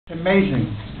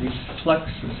Amazing, this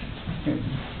Fluxus.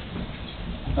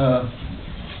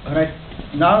 Right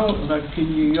now, like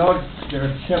in New York, there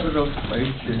are several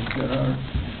places. There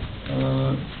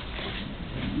are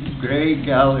Gray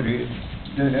Gallery.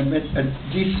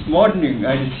 This morning,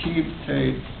 I received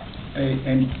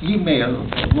an email,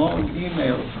 a long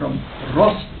email from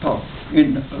Rostov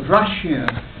in Russia.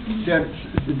 That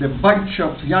the bunch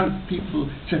of young people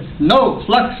said, "No,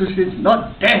 Fluxus is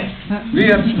not dead.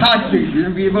 We are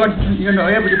starting. We want,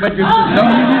 everybody to know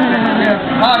that we are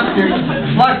starting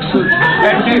Fluxus."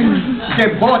 And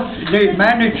they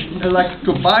managed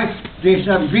to buy. They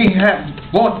said, "We have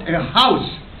bought a house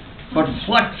for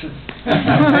Fluxus."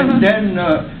 And then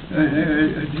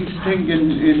this thing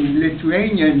in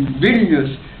Lithuania, in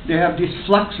Vilnius, they have this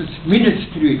Fluxus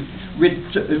ministry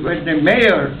with the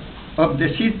mayor of the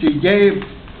city gave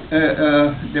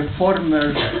the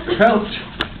former health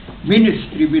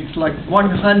ministry with like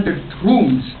 100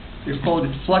 rooms. They called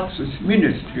it Fluxus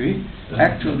Ministry.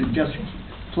 Actually just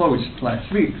closed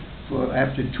last week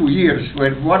after 2 years,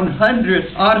 where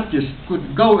 100 artists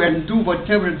could go and do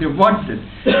whatever they wanted.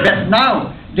 But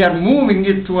now they're moving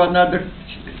it to another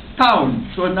town,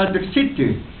 to another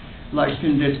city. Like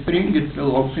in the spring it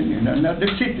will open in another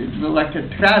city. It will like a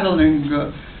traveling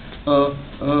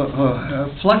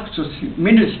Fluxus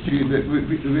ministry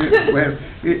where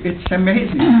it's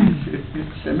amazing.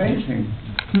 It's amazing.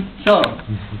 So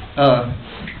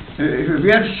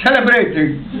we are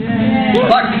celebrating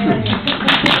Fluxus.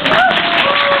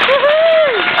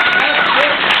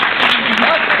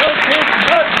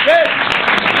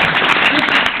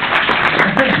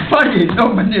 It's funny,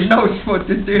 nobody knows what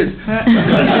it is.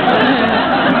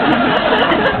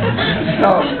 So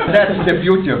that's the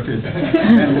beauty of it,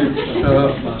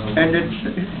 and it's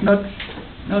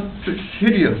not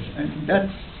serious, and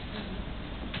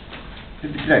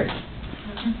it's great.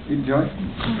 Enjoy.